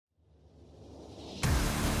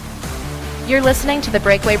You're listening to the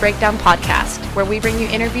Breakaway Breakdown podcast, where we bring you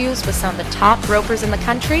interviews with some of the top ropers in the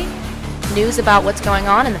country, news about what's going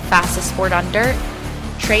on in the fastest sport on dirt,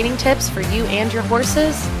 training tips for you and your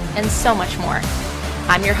horses, and so much more.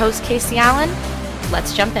 I'm your host, Casey Allen.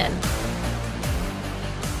 Let's jump in.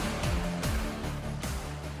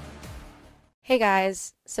 Hey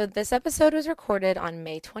guys, so this episode was recorded on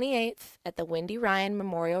May 28th at the Wendy Ryan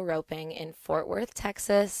Memorial Roping in Fort Worth,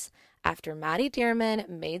 Texas, after Maddie Dearman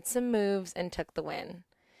made some moves and took the win.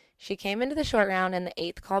 She came into the short round in the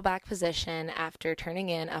 8th callback position after turning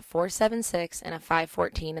in a 4.76 and a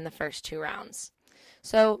 5.14 in the first two rounds.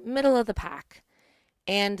 So, middle of the pack.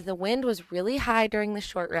 And the wind was really high during the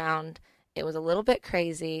short round. It was a little bit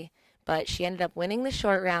crazy, but she ended up winning the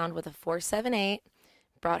short round with a 4.78,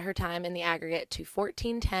 brought her time in the aggregate to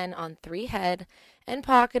 14.10 on 3 head, and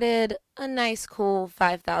pocketed a nice cool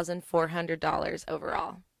 $5,400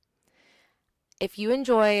 overall. If you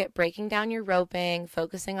enjoy breaking down your roping,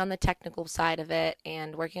 focusing on the technical side of it,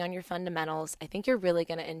 and working on your fundamentals, I think you're really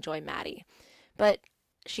going to enjoy Maddie. But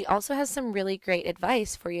she also has some really great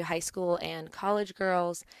advice for you high school and college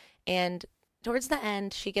girls, and towards the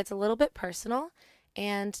end, she gets a little bit personal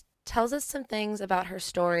and tells us some things about her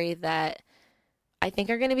story that I think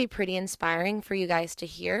are going to be pretty inspiring for you guys to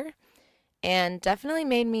hear, and definitely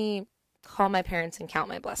made me call my parents and count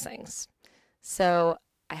my blessings. So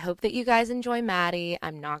I hope that you guys enjoy Maddie.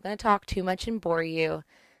 I'm not going to talk too much and bore you.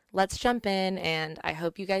 Let's jump in, and I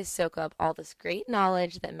hope you guys soak up all this great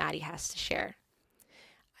knowledge that Maddie has to share.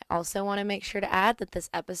 I also want to make sure to add that this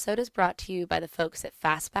episode is brought to you by the folks at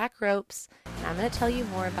Fastback Ropes, and I'm going to tell you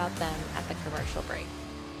more about them at the commercial break.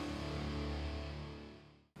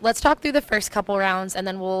 Let's talk through the first couple rounds, and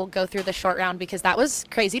then we'll go through the short round because that was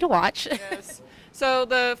crazy to watch. Yes. So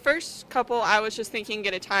the first couple, I was just thinking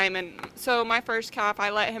get a time, and so my first calf, I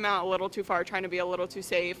let him out a little too far, trying to be a little too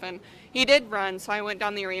safe, and he did run, so I went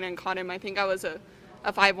down the arena and caught him. I think I was a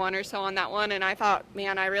 5-1 or so on that one, and I thought,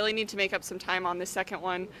 man, I really need to make up some time on this second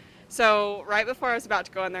one. So right before I was about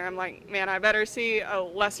to go in there, I'm like, man, I better see a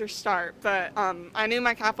lesser start, but I knew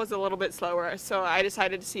my calf was a little bit slower, so I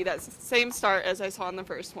decided to see that same start as I saw in the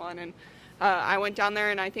first one, and I went down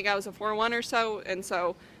there, and I think I was a 4-1 or so, and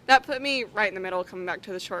so that put me right in the middle coming back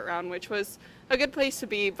to the short round, which was a good place to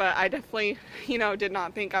be, but I definitely, did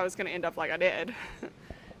not think I was going to end up like I did.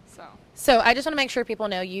 So I just want to make sure people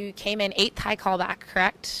know you came in 8th high callback,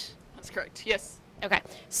 correct? That's correct, yes. Okay,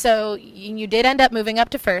 so you did end up moving up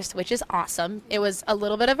to first, which is awesome. It was a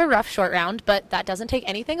little bit of a rough short round, but that doesn't take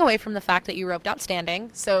anything away from the fact that you roped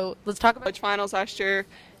outstanding. So let's talk about college finals last year.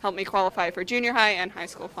 Helped me qualify for junior high and high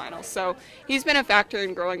school finals. So he's been a factor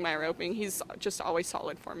in growing my roping. He's just always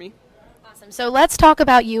solid for me. Awesome. So let's talk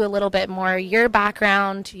about you a little bit more, your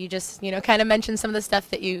background. You just, kind of mentioned some of the stuff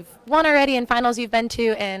that you've won already in finals you've been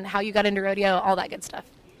to and how you got into rodeo, all that good stuff.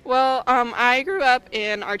 Well, I grew up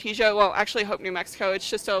in Artesia, actually Hope, New Mexico. It's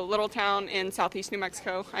just a little town in southeast New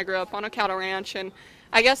Mexico. I grew up on a cattle ranch, and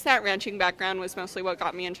I guess that ranching background was mostly what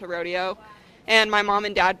got me into rodeo. And my mom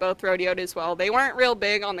and dad both rodeoed as well. They weren't real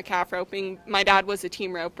big on the calf roping. My dad was a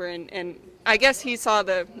team roper, and I guess he saw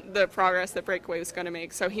the progress that Breakaway was going to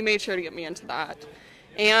make, so he made sure to get me into that.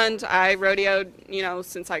 And I rodeoed,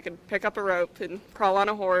 since I could pick up a rope and crawl on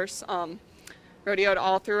a horse. Rodeoed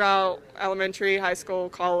all throughout elementary, high school,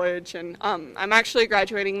 college, and I'm actually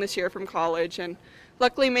graduating this year from college and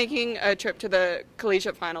luckily making a trip to the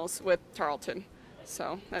collegiate finals with Tarleton.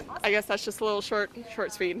 So I guess that's just a little short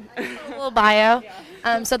speed. A little bio.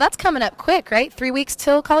 So that's coming up quick, right? 3 weeks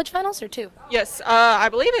till college finals or 2? Yes, I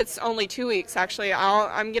believe it's only 2 weeks actually.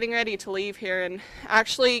 I'm getting ready to leave here and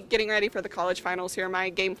actually getting ready for the college finals here. My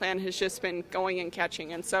game plan has just been going and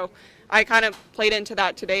catching, and so I kind of played into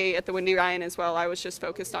that today at the Wendy Ryan as well. I was just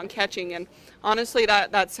focused on catching, and honestly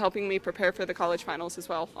that's helping me prepare for the college finals as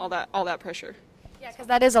well, all that pressure. Yeah, because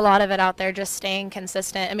that is a lot of it out there, just staying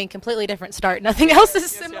consistent. I mean, completely different start. Nothing else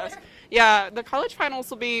is similar. Yes. Yeah, the college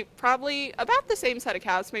finals will be probably about the same set of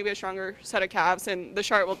calves, maybe a stronger set of calves, and the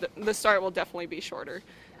start will definitely be shorter.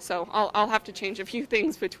 So I'll have to change a few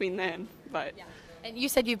things between then. But yeah. And you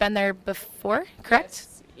said you've been there before, correct?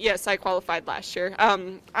 Yes, I qualified last year.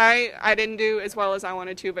 I didn't do as well as I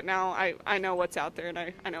wanted to, but now I know what's out there, and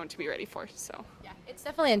I know what to be ready for. So yeah, it's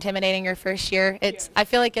definitely intimidating your first year. I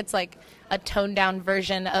feel like it's like a toned down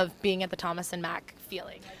version of being at the Thomas and Mack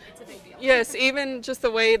feeling. It's a big deal. Yes, even just the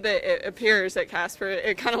way that it appears at Casper,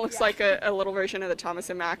 it kind of looks like a little version of the Thomas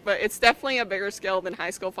and Mack, but it's definitely a bigger scale than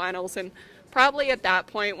high school finals, and probably at that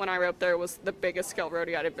point when I roped there was the biggest scale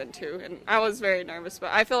rodeo I'd have been to, and I was very nervous,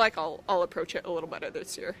 but I feel like I'll approach it a little better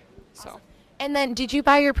this year. So. Awesome. And then did you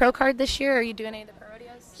buy your pro card this year, or are you doing any of the pro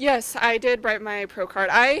rodeos? Yes, I did write my pro card.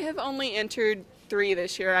 I have only entered 3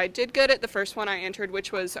 this year. I did good at the first one I entered,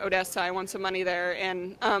 which was Odessa. I won some money there,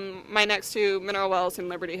 and my next 2, Mineral Wells and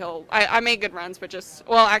Liberty Hill. I made good runs, but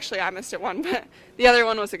actually I missed it one, but the other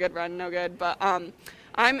one was a good run, no good. But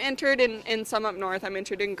I'm entered in some up north. I'm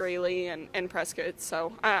entered in Greeley and Prescott,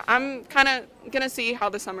 so I'm kind of gonna see how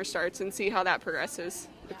the summer starts and see how that progresses,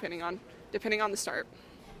 depending on the start.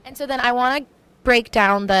 And so then I want to break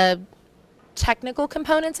down the technical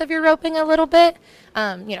components of your roping a little bit,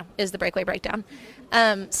 is the breakaway breakdown.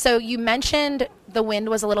 So you mentioned the wind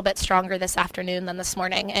was a little bit stronger this afternoon than this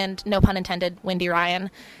morning, and no pun intended, windy Ryan.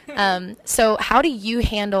 So how do you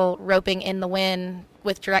handle roping in the wind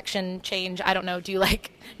with direction change? I don't know. Do you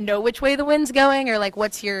know which way the wind's going, or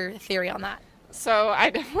what's your theory on that? So I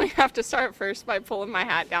definitely have to start first by pulling my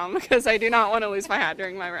hat down because I do not want to lose my hat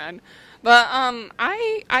during my run. But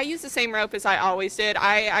I use the same rope as I always did.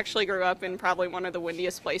 I actually grew up in probably one of the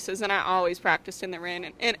windiest places, and I always practiced in the wind,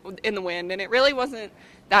 and it really wasn't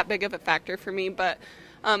that big of a factor for me. But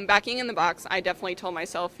backing in the box, I definitely told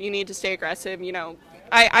myself, you need to stay aggressive.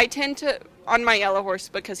 I tend to, on my yellow horse,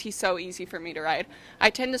 because he's so easy for me to ride,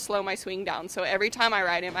 I tend to slow my swing down. So every time I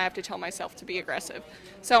ride him, I have to tell myself to be aggressive.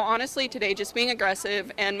 So honestly, today, just being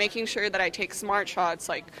aggressive and making sure that I take smart shots,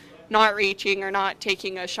 like not reaching or not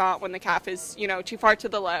taking a shot when the calf is, too far to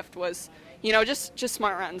the left was, just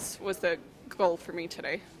smart runs was the goal for me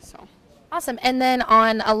today. So awesome. And then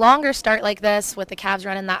on a longer start like this with the calves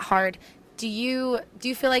running that hard, do you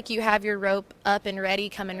feel like you have your rope up and ready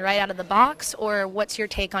coming right out of the box, or what's your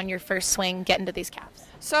take on your first swing getting to these calves?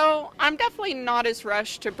 So I'm definitely not as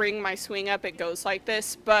rushed to bring my swing up. It goes like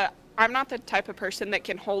this, but I'm not the type of person that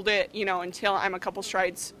can hold it, until I'm a couple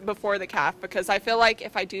strides before the calf, because I feel like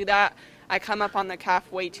if I do that, I come up on the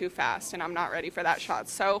calf way too fast, and I'm not ready for that shot.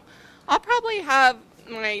 So I'll probably have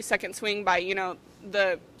my second swing by,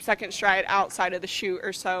 the second stride outside of the chute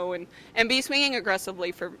or so, and be swinging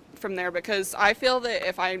aggressively from there, because I feel that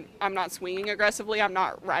if I'm not swinging aggressively, I'm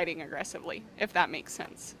not riding aggressively, if that makes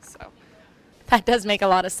sense. So that does make a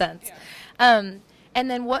lot of sense. Yeah. And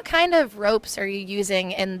then what kind of ropes are you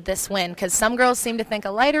using in this wind? Because some girls seem to think a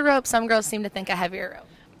lighter rope, some girls seem to think a heavier rope.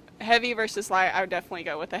 Heavy versus light, I would definitely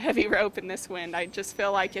go with a heavy rope in this wind. I just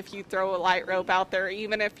feel like if you throw a light rope out there,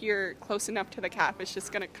 even if you're close enough to the calf, it's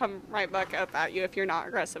just going to come right back up at you if you're not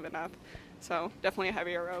aggressive enough. So definitely a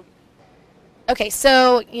heavier rope. Okay,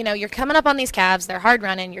 so, you're coming up on these calves, they're hard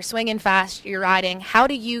running, you're swinging fast, you're riding. How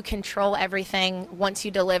do you control everything once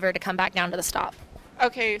you deliver to come back down to the stop?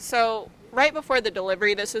 Okay, so right before the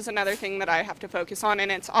delivery, this is another thing that I have to focus on,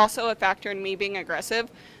 and it's also a factor in me being aggressive.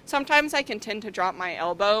 Sometimes I can tend to drop my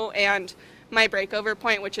elbow and my breakover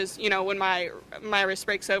point, which is, when my wrist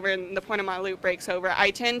breaks over and the point of my loop breaks over,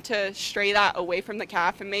 I tend to stray that away from the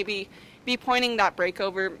calf and maybe be pointing that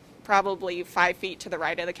breakover probably 5 feet to the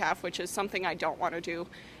right of the calf, which is something I don't want to do.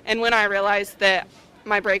 And when I realized that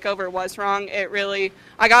my breakover was wrong,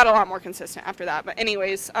 I got a lot more consistent after that. But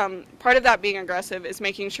anyways, part of that being aggressive is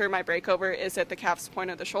making sure my breakover is at the calf's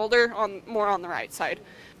point of the shoulder, more on the right side.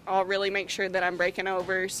 I'll really make sure that I'm breaking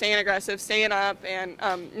over, staying aggressive, staying up, and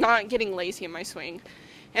not getting lazy in my swing.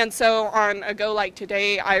 And so on a go like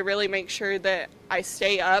today, I really make sure that I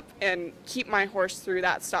stay up and keep my horse through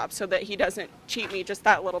that stop so that he doesn't cheat me just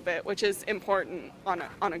that little bit, which is important on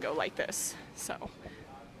a go like this. So.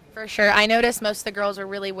 For sure. I noticed most of the girls were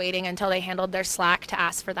really waiting until they handled their slack to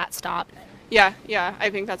ask for that stop. Yeah, I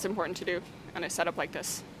think that's important to do on a setup like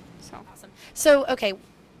this. So. Awesome. So, okay,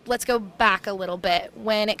 let's go back a little bit.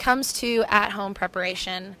 When it comes to at-home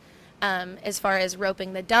preparation, as far as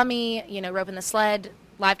roping the dummy, roping the sled,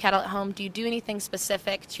 live cattle at home, do you do anything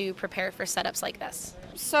specific to prepare for setups like this?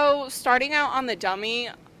 So starting out on the dummy,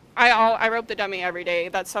 I rope the dummy every day.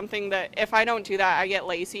 That's something that if I don't do that, I get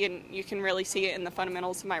lazy, and you can really see it in the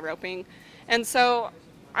fundamentals of my roping. And so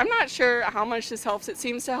I'm not sure how much this helps. It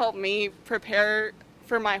seems to help me prepare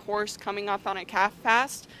for my horse coming up on a calf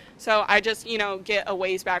fast. So I just, get a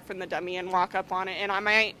ways back from the dummy and walk up on it. And I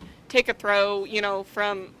might take a throw,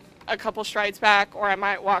 from a couple strides back, or I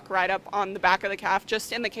might walk right up on the back of the calf,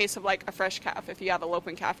 just in the case of like a fresh calf, if you have a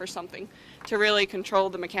loping calf or something, to really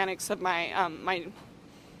control the mechanics of my, my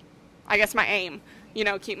aim,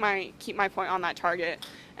 keep my point on that target.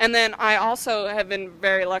 And then I also have been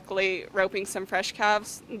very luckily roping some fresh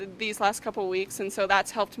calves these last couple weeks, and so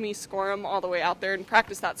that's helped me score them all the way out there and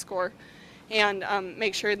practice that score, and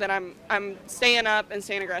make sure that I'm staying up and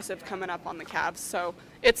staying aggressive coming up on the calves. So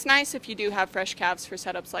it's nice if you do have fresh calves for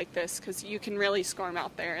setups like this, because you can really score them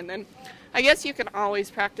out there. And then I guess you can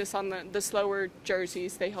always practice on the slower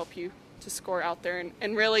jerseys. They help you to score out there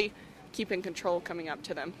and really keep in control coming up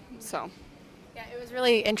to them. So. Yeah, it was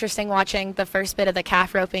really interesting watching the first bit of the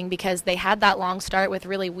calf roping because they had that long start with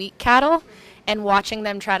really weak cattle, and watching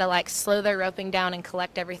them try to like slow their roping down and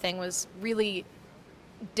collect everything was really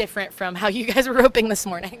different from how you guys were roping this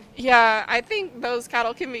morning. Yeah, I think those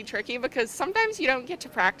cattle can be tricky because sometimes you don't get to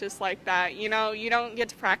practice like that. You know, you don't get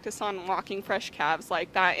to practice on walking fresh calves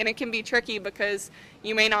like that. And it can be tricky because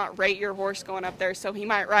you may not rate your horse going up there, so he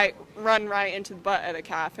might run right into the butt of the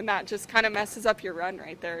calf, and that just kind of messes up your run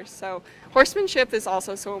right there. So horsemanship is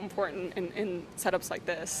also so important in setups like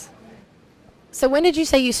this. So when did you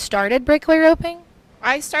say you started breakaway roping?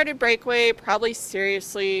 I started breakaway probably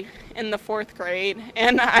seriously in the 4th grade,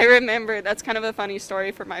 and I remember that's kind of a funny story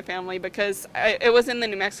for my family because it was in the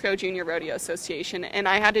New Mexico Junior Rodeo Association, and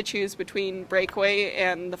I had to choose between breakaway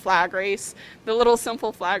and the flag race, the little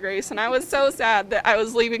simple flag race, and I was so sad that I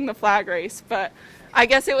was leaving the flag race, but I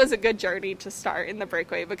guess it was a good journey to start in the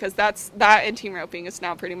breakaway because that and team roping is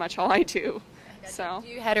now pretty much all I do. So Do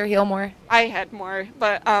you head or heel more? I had more,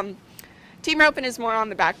 but team roping is more on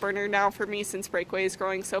the back burner now for me since breakaway is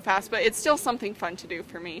growing so fast, but it's still something fun to do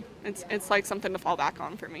for me. It's like something to fall back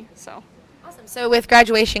on for me. So Awesome. So with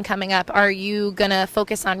graduation coming up, are you going to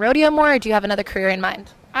focus on rodeo more, or do you have another career in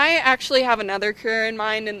mind? I actually have another career in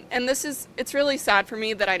mind, and it's really sad for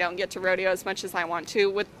me that I don't get to rodeo as much as I want to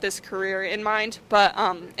with this career in mind. But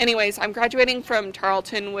anyways, I'm graduating from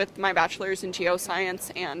Tarleton with my bachelor's in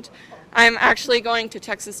geoscience, and I'm actually going to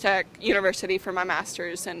Texas Tech University for my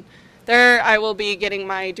master's, and there I will be getting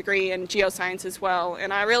my degree in geoscience as well,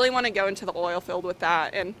 and I really want to go into the oil field with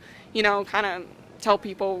that and, you know, kind of tell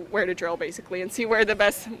people where to drill basically and see where the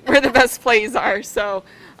best plays are. So,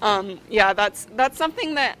 yeah, that's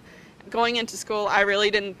something that going into school I really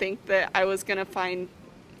didn't think that I was going to find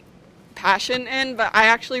passion in, but I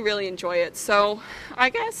actually really enjoy it. So I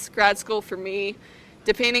guess grad school for me,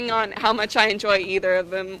 depending on how much I enjoy either of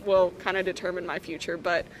them, will kind of determine my future,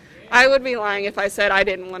 but I would be lying if I said I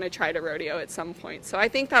didn't want to try to rodeo at some point. So I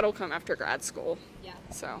think that'll come after grad school. Yeah.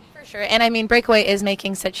 So For sure. And I mean, breakaway is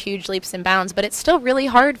making such huge leaps and bounds, but it's still really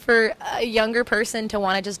hard for a younger person to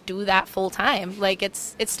want to just do that full time. Like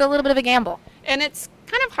it's still a little bit of a gamble. and it's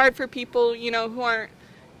kind of hard for people, you know, who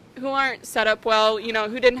aren't set up well, you know,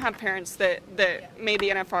 who didn't have parents that made the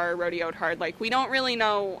NFR rodeoed hard. Like, we don't really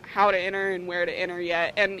know how to enter and where to enter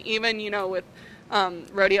yet. And even, you know, with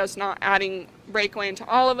rodeos not adding breakaway into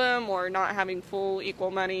all of them or not having full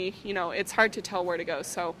equal money, you know, it's hard to tell where to go.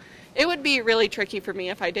 So it would be really tricky for me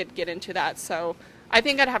if I did get into that. So I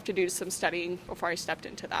think I'd have to do some studying before I stepped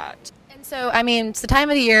into that. And so, I mean, it's the time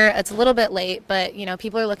of the year, it's a little bit late, but, you know,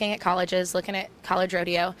 people are looking at colleges, looking at college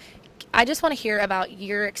rodeo. I just want to hear about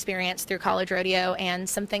your experience through college rodeo and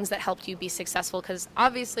some things that helped you be successful, because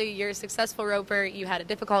obviously you're a successful roper, you had a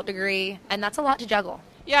difficult degree, and that's a lot to juggle.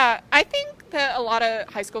 Yeah, I think that a lot of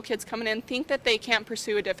high school kids coming in think that they can't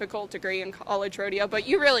pursue a difficult degree in college rodeo, but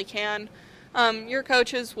you really can. Your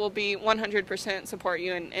coaches will be 100% support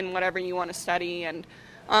you in whatever you want to study, and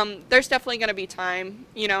there's definitely going to be time,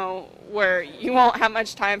 you know, where you won't have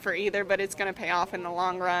much time for either, but it's going to pay off in the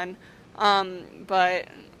long run. But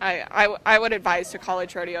I would advise to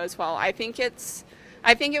college rodeo as well. I think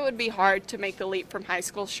it would be hard to make the leap from high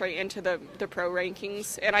school straight into the pro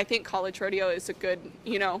rankings, and I think college rodeo is a good,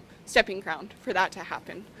 you know, stepping ground for that to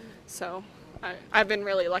happen. So I've been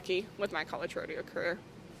really lucky with my college rodeo career.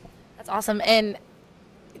 That's awesome. And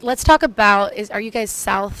let's talk about, are you guys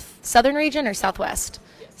southern region or southwest?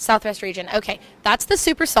 Yes. Southwest region. Okay. That's the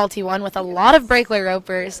super salty one with a lot of breakaway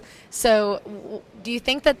ropers. So do you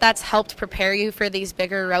think that that's helped prepare you for these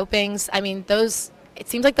bigger ropings? I mean, it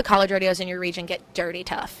seems like the college rodeos in your region get dirty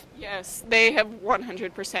tough. Yes, they have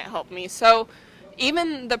 100% helped me. So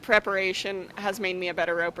even the preparation has made me a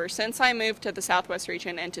better roper. Since I moved to the Southwest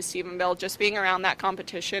region and to Stephenville, just being around that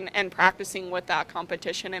competition and practicing with that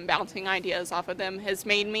competition and bouncing ideas off of them has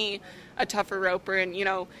made me a tougher roper and, you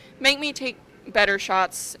know, make me take better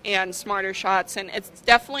shots and smarter shots. And it's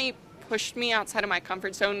definitely pushed me outside of my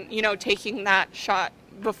comfort zone, you know, taking that shot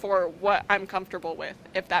before what I'm comfortable with,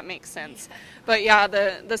 if that makes sense. But yeah,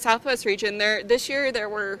 the Southwest region, this year there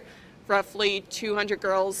were roughly 200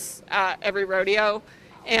 girls at every rodeo,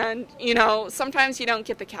 and you know, sometimes you don't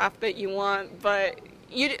get the calf that you want, but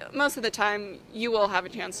most of the time you will have a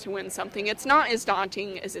chance to win something. It's not as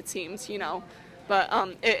daunting as it seems, you know, but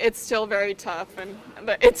it's still very tough,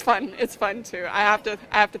 but it's fun too. I have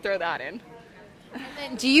to throw that in.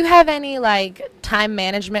 And do you have any like time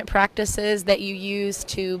management practices that you use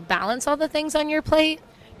to balance all the things on your plate?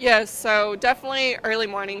 Yes, so definitely early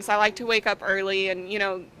mornings. I like to wake up early and, you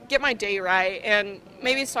know, get my day right and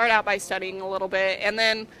maybe start out by studying a little bit. And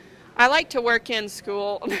then I like to work in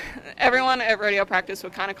school. Everyone at rodeo practice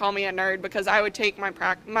would kind of call me a nerd because I would take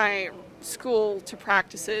my school to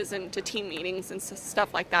practices and to team meetings and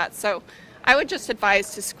stuff like that. So I would just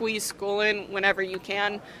advise to squeeze school in whenever you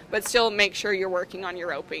can, but still make sure you're working on your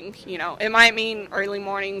roping. You know, it might mean early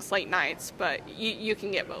mornings, late nights, but you can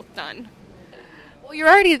get both done. Well, you're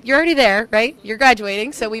already there, right? You're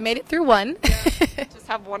graduating, so we made it through one. Just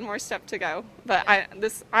have one more step to go. But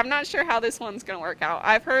I'm not sure how this one's going to work out.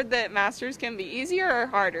 I've heard that masters can be easier or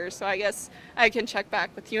harder, so I guess I can check back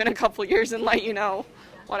with you in a couple years and let you know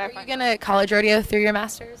what I find. Are you going to college rodeo through your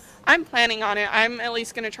masters? I'm planning on it. I'm at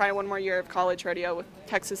least going to try one more year of college rodeo with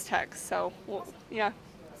Texas Tech. So, yeah,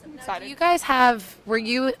 I'm excited. Do you guys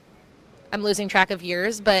I'm losing track of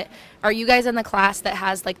years, but are you guys in the class that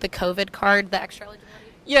has like the COVID card, the extra eligibility?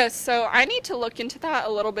 Yes, so I need to look into that a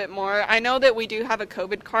little bit more. I know that we do have a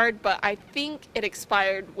COVID card, but I think it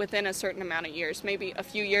expired within a certain amount of years, maybe a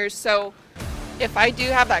few years. So if I do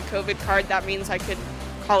have that COVID card, that means I could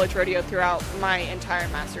college rodeo throughout my entire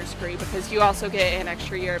master's degree, because you also get an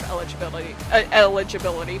extra year of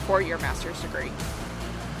eligibility for your master's degree.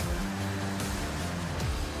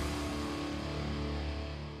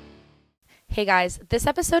 Hey guys, this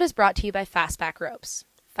episode is brought to you by Fastback Ropes.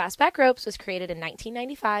 Fastback Ropes was created in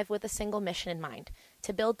 1995 with a single mission in mind: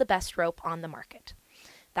 to build the best rope on the market.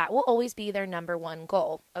 That will always be their number one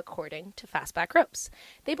goal, according to Fastback Ropes.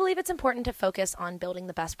 They believe it's important to focus on building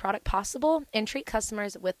the best product possible and treat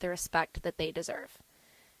customers with the respect that they deserve.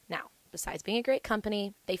 Now, besides being a great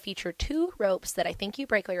company, they feature 2 ropes that I think you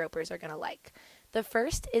breakaway ropers are going to like. The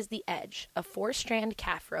first is the Edge, a 4-strand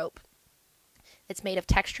calf rope. It's made of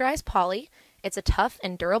texturized poly. It's a tough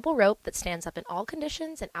and durable rope that stands up in all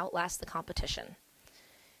conditions and outlasts the competition.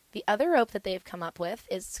 The other rope that they've come up with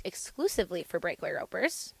is exclusively for breakaway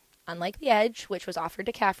ropers, unlike the Edge, which was offered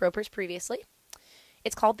to calf ropers previously.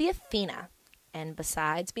 It's called the Athena, and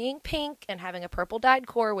besides being pink and having a purple dyed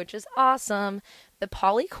core, which is awesome, the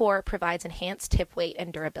poly core provides enhanced tip weight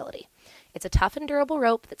and durability. It's a tough and durable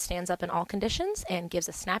rope that stands up in all conditions and gives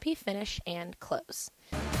a snappy finish and close.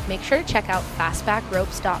 Make sure to check out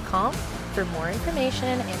fastbackropes.com for more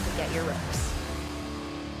information and to get your ropes.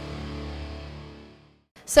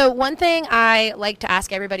 So one thing I like to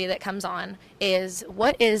ask everybody that comes on is,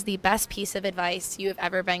 what is the best piece of advice you have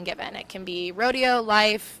ever been given? It can be rodeo,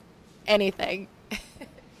 life, anything.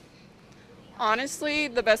 Honestly,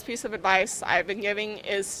 the best piece of advice I've been giving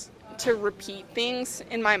is to repeat things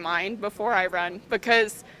in my mind before I run,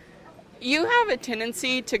 because you have a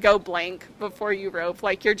tendency to go blank before you rope.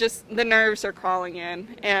 Like, the nerves are crawling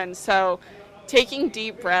in. And so taking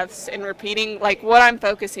deep breaths and repeating like what I'm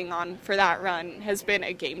focusing on for that run has been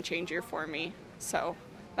a game changer for me. So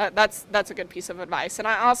that's a good piece of advice. And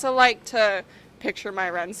I also like to picture my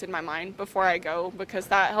runs in my mind before I go, because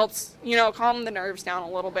that helps, calm the nerves down a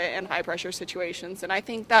little bit in high pressure situations. And I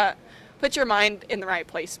think that puts your mind in the right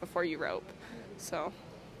place before you rope. So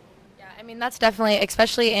yeah, I mean, that's definitely,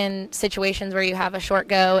 especially in situations where you have a short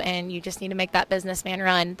go and you just need to make that businessman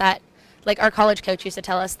run, that, like, our college coach used to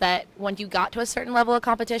tell us that when you got to a certain level of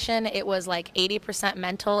competition, it was like 80%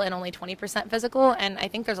 mental and only 20% physical, and I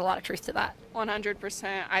think there's a lot of truth to that.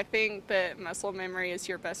 100%. I think that muscle memory is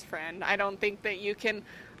your best friend. I don't think that you can,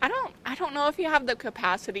 I don't know if you have the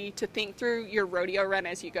capacity to think through your rodeo run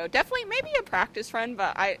as you go. Definitely maybe a practice run,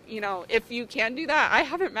 but if you can do that, I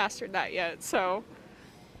haven't mastered that yet, so.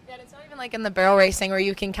 Yeah, it's not even like in the barrel racing where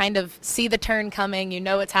you can kind of see the turn coming,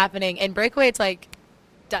 what's happening. In breakaway, it's like,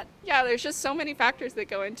 done. Yeah, there's just so many factors that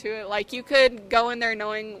go into it. Like, you could go in there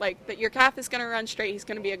knowing like that your calf is going to run straight, he's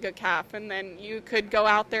going to be a good calf, and then you could go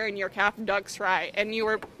out there and your calf ducks right, and you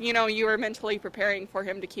were mentally preparing for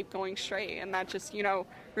him to keep going straight, and that just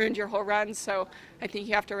ruined your whole run. So I think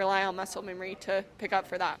you have to rely on muscle memory to pick up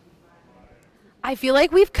for that. I feel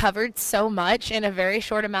like we've covered so much in a very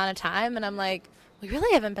short amount of time, and I'm like, we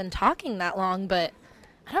really haven't been talking that long, but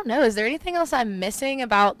I don't know. Is there anything else I'm missing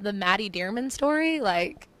about the Maddie Dearman story?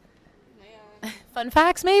 Like, fun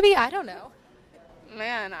facts maybe? I don't know.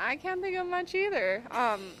 Man, I can't think of much either.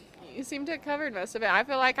 You seem to have covered most of it. I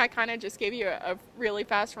feel like I kind of just gave you a really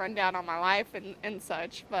fast rundown on my life and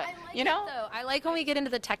such. But, I like when we get into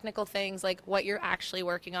the technical things, like what you're actually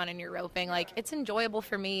working on in your roping. Like, it's enjoyable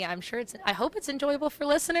for me. I hope it's enjoyable for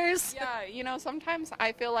listeners. Yeah, sometimes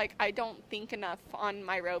I feel like I don't think enough on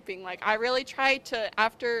my roping. Like, I really try to,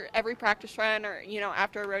 after every practice run or,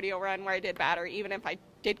 after a rodeo run where I did bad, or even if I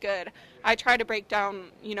did good, I try to break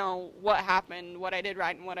down, what happened, what I did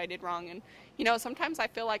right and what I did wrong. And, sometimes I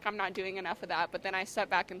feel like I'm not doing enough of that, but then I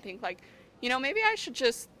step back and think like, maybe I should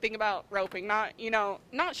just think about roping, not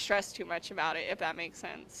stress too much about it, if that makes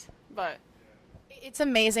sense. But It's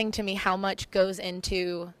amazing to me how much goes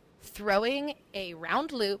into throwing a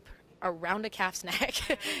round loop around a calf's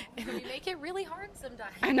neck. And we make it really hard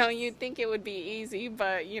sometimes. I know you'd think it would be easy,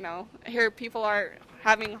 but here people are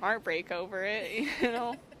having heartbreak over it,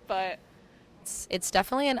 but It's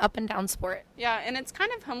definitely an up and down sport. yeah, and it's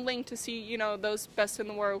kind of humbling to see, those best in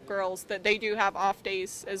the world girls that they do have off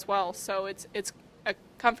days as well. So it's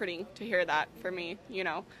comforting to hear that for me,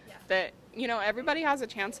 that everybody has a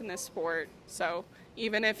chance in this sport. So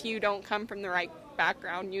even if you don't come from the right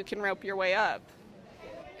background, you can rope your way up.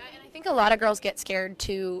 And I think a lot of girls get scared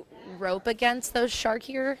to rope against those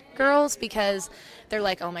sharkier girls because they're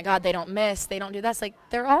like, oh my God, they don't miss, they don't do this. Like,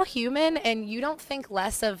 they're all human, and you don't think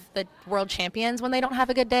less of the world champions when they don't have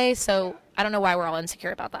a good day. So I don't know why we're all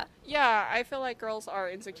insecure about that. Yeah, I feel like girls are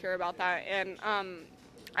insecure about that, and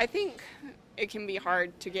I think it can be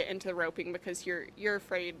hard to get into the roping because you're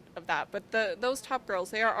afraid of that. But those top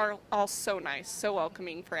girls, they are all so nice, so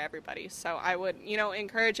welcoming for everybody. So I would,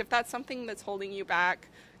 encourage, if that's something that's holding you back,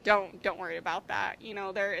 don't worry about that.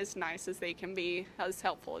 They're as nice as they can be, as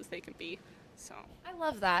helpful as they can be. So I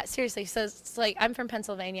love that. Seriously. So it's like, I'm from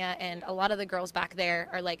Pennsylvania, and a lot of the girls back there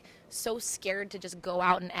are like so scared to just go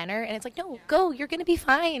out and enter. And it's like, no, go, you're going to be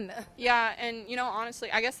fine. yeah, and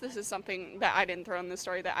honestly, I guess this is something that I didn't throw in the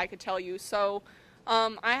story that I could tell you. So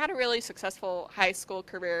I had a really successful high school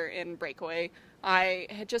career in breakaway. I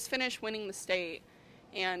had just finished winning the state,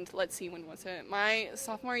 and let's see, when was it? My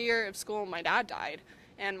sophomore year of school, my dad died.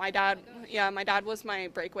 And my dad was my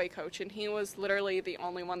breakaway coach, and he was literally the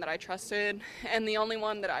only one that I trusted and the only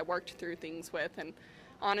one that I worked through things with. And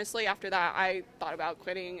honestly, after that, I thought about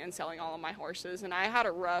quitting and selling all of my horses. And I had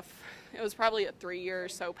it was probably a 3-year or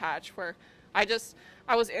so patch where I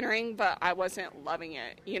was entering, but I wasn't loving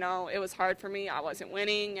it. It was hard for me. I wasn't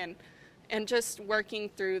winning. And just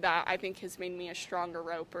working through that, I think, has made me a stronger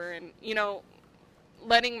roper. And,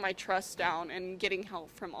 letting my trust down and getting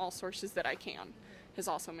help from all sources that I can has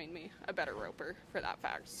also made me a better roper for that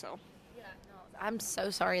fact. So Yeah, no, I'm so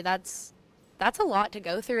sorry. That's a lot to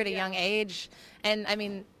go through at a young age. And I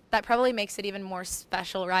mean, that probably makes it even more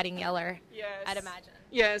special riding Yeller. yes, I'd imagine.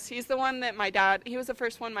 Yes, he's the one that he was the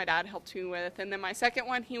first one my dad helped me with, and then my second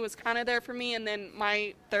one, he was kind of there for me, and then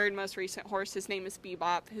my third most recent horse, his name is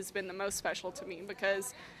Bebop, has been the most special to me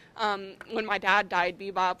because when my dad died,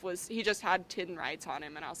 Bebop he just had 10 rides on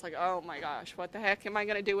him, and I was like, oh my gosh, what the heck am I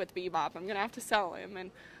going to do with Bebop? I'm going to have to sell him.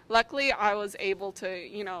 And luckily I was able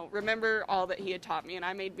to, remember all that he had taught me, and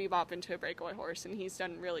I made Bebop into a breakaway horse, and he's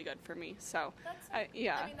done really good for me. So,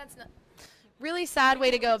 yeah. I mean, that's not really sad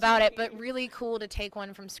way to go about it, but really cool to take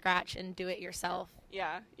one from scratch and do it yourself.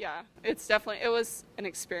 Yeah. It was an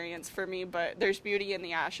experience for me, but there's beauty in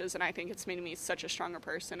the ashes, and I think it's made me such a stronger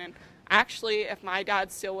person. And actually, if my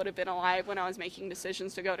dad still would have been alive when I was making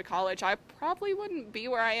decisions to go to college, I probably wouldn't be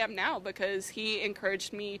where I am now, because he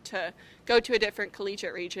encouraged me to go to a different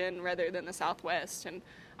collegiate region rather than the Southwest. And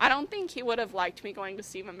I don't think he would have liked me going to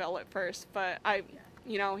Stephenville at first, but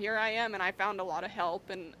here I am, and I found a lot of help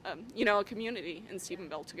and, a community in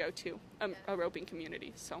Stephenville to go to, a roping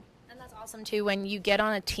community. So. And that's awesome, too, when you get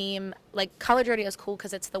on a team. Like, college rodeo is cool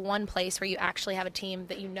because it's the one place where you actually have a team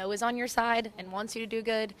that is on your side and wants you to do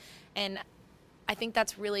good. And I think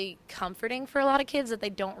that's really comforting for a lot of kids that they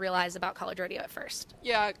don't realize about college rodeo at first.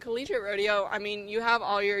 Yeah, collegiate rodeo, I mean, you have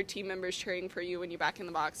all your team members cheering for you when you're back in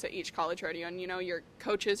the box at each college rodeo. And, your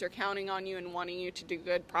coaches are counting on you and wanting you to do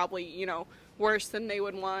good, probably, worse than they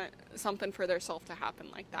would want something for themselves to happen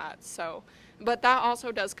like that. So, but that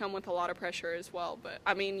also does come with a lot of pressure as well. But,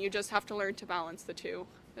 I mean, you just have to learn to balance the two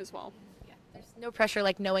as well. Yeah, there's no pressure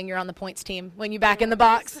like knowing you're on the points team when you're back in the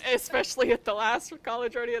box. Especially at the last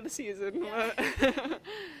college rodeo of the season. Yeah.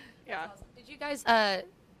 Yeah. Awesome.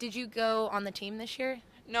 Did you go on the team this year?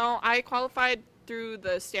 No, I qualified through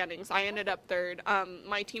the standings. I ended up third.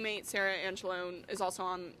 My teammate Sarah Angelone is also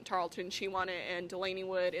on Tarleton. She won it, and Delaney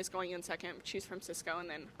Wood is going in second. She's from Cisco, and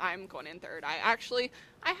then I'm going in third. I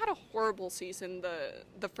had a horrible season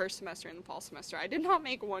the first semester and the fall semester. I did not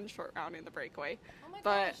make one short round in the breakaway. Oh my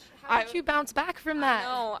but gosh. How did you bounce back from that?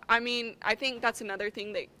 No, I mean, I think that's another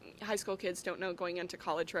thing that high school kids don't know going into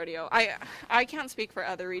college rodeo. I can't speak for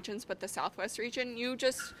other regions, but the Southwest region, you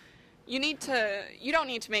don't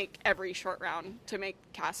need to make every short round to make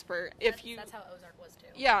Casper. That's how Ozark was too.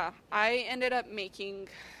 Yeah, I ended up making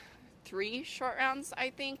 3 short rounds,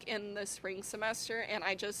 I think, in the spring semester, and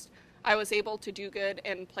I was able to do good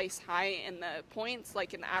and place high in the points,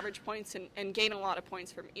 like in the average points, and gain a lot of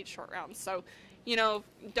points from each short round. So,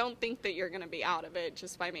 don't think that you're going to be out of it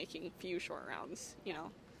just by making few short rounds,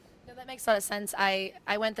 No, that makes a lot of sense. I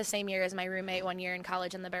went the same year as my roommate one year in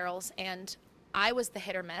college in the barrels, and I was the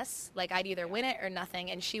hit or miss. Like, I'd either win it or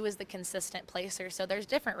nothing, and she was the consistent placer. So there's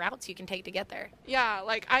different routes you can take to get there. Yeah,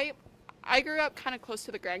 like I grew up kind of close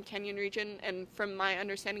to the Grand Canyon region, and from my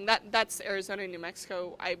understanding, that's Arizona and New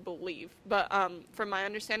Mexico, I believe. But from my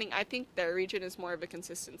understanding, I think their region is more of a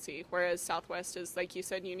consistency, whereas Southwest is, like you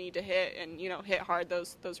said, you need to hit and, you know, hit hard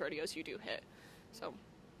those rodeos you do hit. So.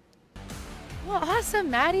 Well,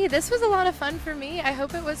 awesome, Maddie. This was a lot of fun for me. I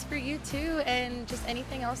hope it was for you too. And just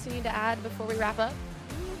anything else you need to add before we wrap up?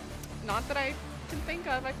 Not that I can think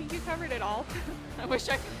of. I think you covered it all. I wish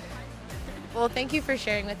I could. Well, thank you for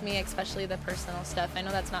sharing with me, especially the personal stuff. I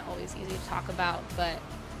know that's not always easy to talk about, but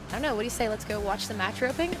I don't know. What do you say? Let's go watch the match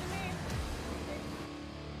roping?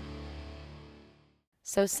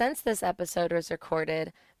 So since this episode was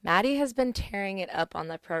recorded, Maddie has been tearing it up on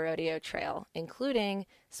the Pro Rodeo Trail, including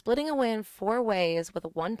splitting a win 4 ways with a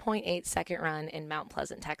 1.8 second run in Mount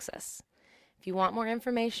Pleasant, Texas. If you want more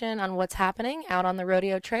information on what's happening out on the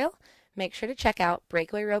Rodeo Trail, make sure to check out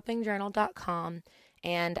breakawayropingjournal.com.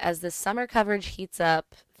 And as the summer coverage heats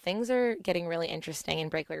up, things are getting really interesting in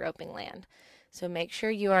breakaway roping land. So make sure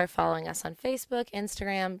you are following us on Facebook,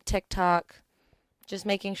 Instagram, TikTok, just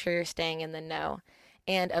making sure you're staying in the know.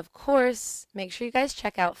 And of course, make sure you guys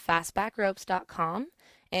check out fastbackropes.com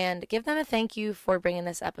and give them a thank you for bringing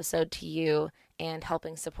this episode to you and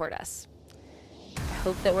helping support us. I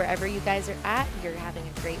hope that wherever you guys are at, you're having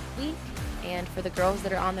a great week. And for the girls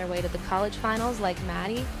that are on their way to the college finals like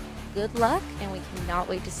Maddie, good luck, and we cannot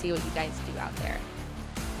wait to see what you guys do out there.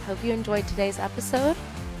 I hope you enjoyed today's episode.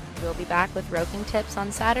 We'll be back with roping tips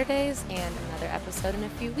on Saturdays and another episode in a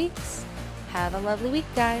few weeks. Have a lovely week,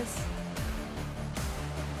 guys.